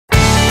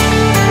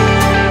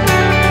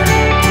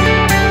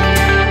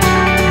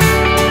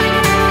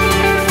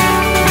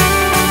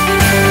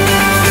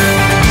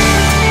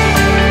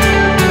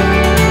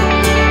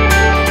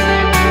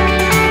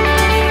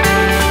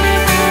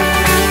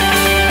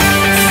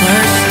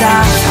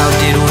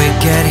did we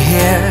get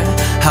here?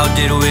 How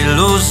did we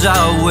lose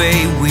our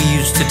way? We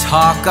used to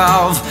talk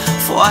of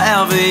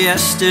forever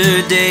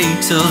yesterday,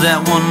 till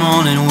that one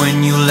morning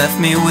when you left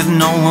me with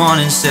no one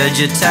and said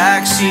your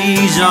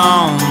taxi's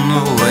on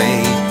the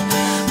way.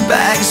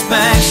 Bags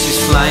packed, she's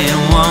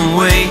flying one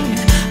way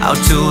out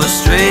to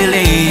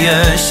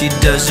Australia. She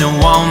doesn't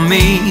want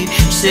me,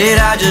 said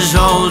I just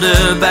hold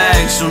her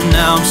back. So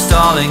now I'm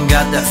stalling,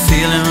 got that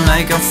feeling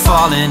like I'm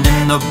falling,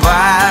 and the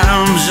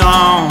bottom's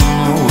on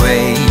the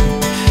way.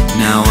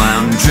 Now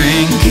I'm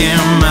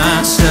drinking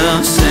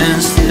myself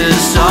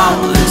senseless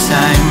all the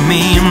time.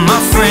 Me and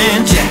my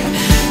friend Jack,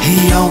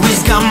 he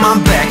always got my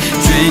back.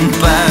 Drink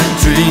by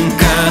drink,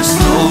 I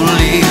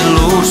slowly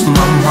lose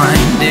my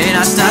mind, and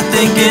I start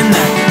thinking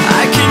that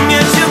I can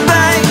get you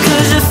back,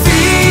 'cause it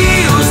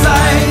feels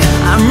like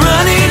I'm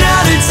running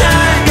out of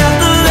time. Got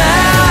the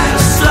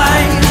last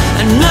light,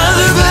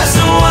 another glass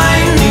of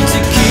wine. Need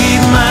to keep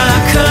my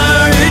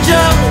courage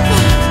up,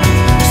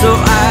 so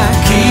I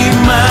keep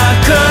my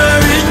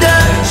courage up.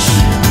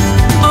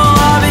 Oh,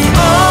 I'll be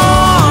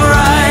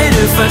alright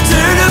if I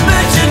turn up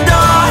at your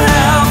door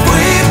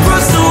halfway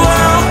across the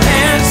world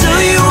and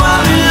tell you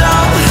I'm in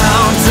love.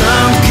 How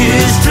drunk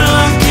is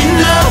drunk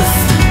enough?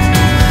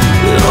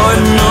 Lord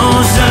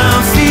knows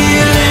I'm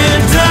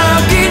feeling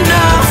drunk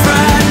enough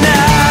right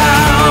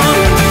now.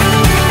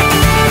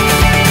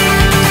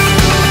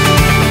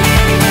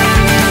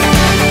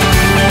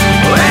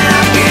 When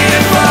I get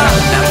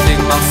fucked, I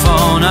pick my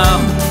phone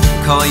up,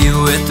 call you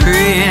at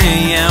 3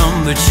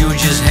 AM, but you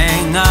just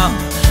hang up.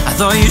 I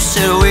thought you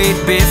said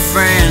we'd be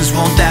friends,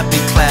 won't that be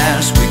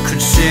class? We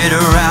could sit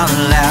around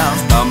and laugh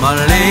about my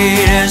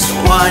latest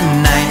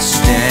one-night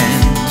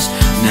stands.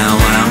 Now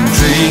I'm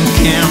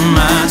drinking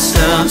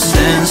myself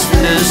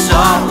senseless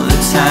all the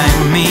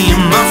time. Me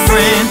and my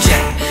friend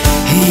Jack,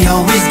 he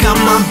always got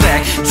my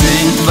back.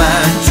 Drink by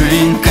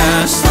drink,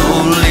 I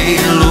slowly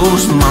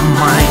lose my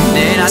mind,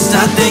 and I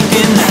start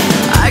thinking that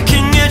I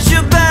can get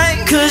you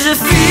back, 'cause it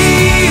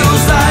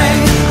feels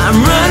like I'm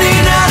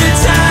running out of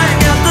time.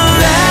 Got the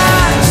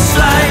last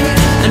light,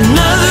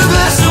 another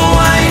glass of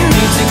wine.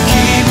 Need to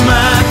keep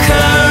my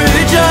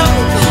courage up,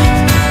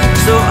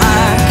 so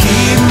I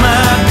keep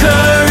my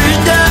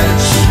courage up.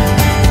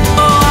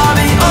 Oh, I'll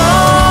be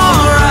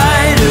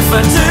alright if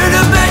I turn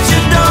up at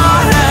your door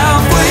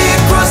halfway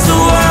across the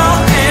world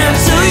and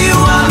tell you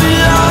I'm in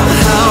love.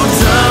 How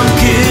drunk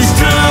is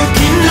drunk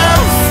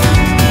enough?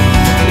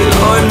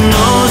 Lord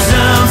knows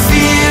I'm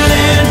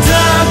feeling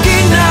drunk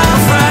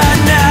enough right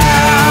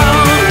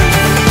now.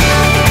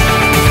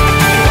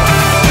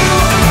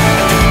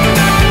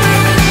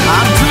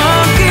 I'm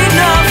drunk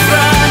enough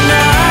right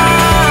now.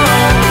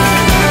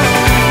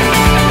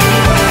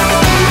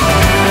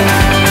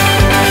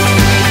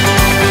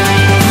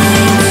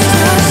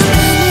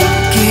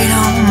 Get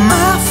on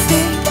my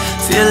feet,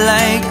 feel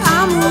like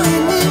I'm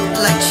winning,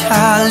 like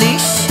Charlie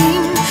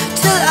Sheen,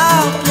 till I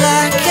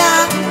black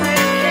out,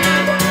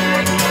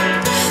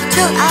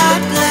 till I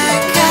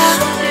black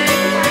out.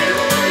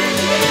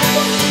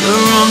 The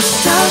room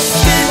starts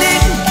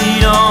spinning,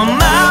 get on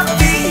my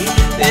feet,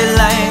 feel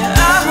like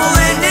I'm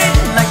winning,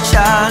 like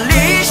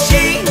Charlie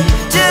Sheen,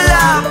 till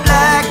I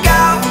black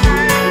out.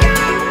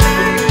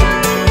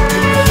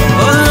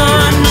 Oh,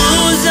 Lord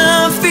knows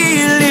I'm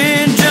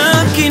feeling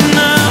drunk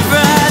enough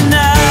right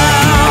now.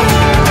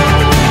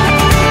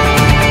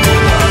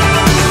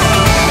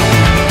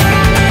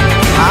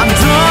 I'm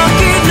drunk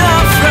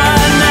enough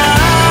right now.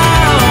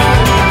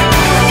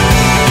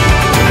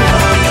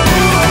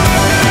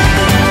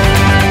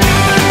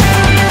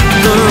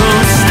 The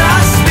room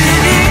starts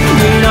spinning,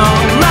 get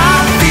on my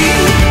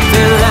feet,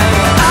 feel like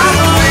I'm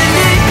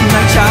winning,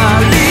 like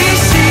Charlie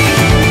Sheen.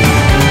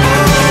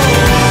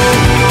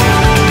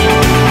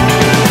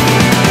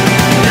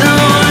 And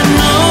Lord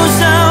knows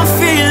I'm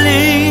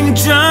feeling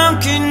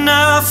drunk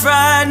enough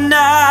right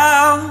now.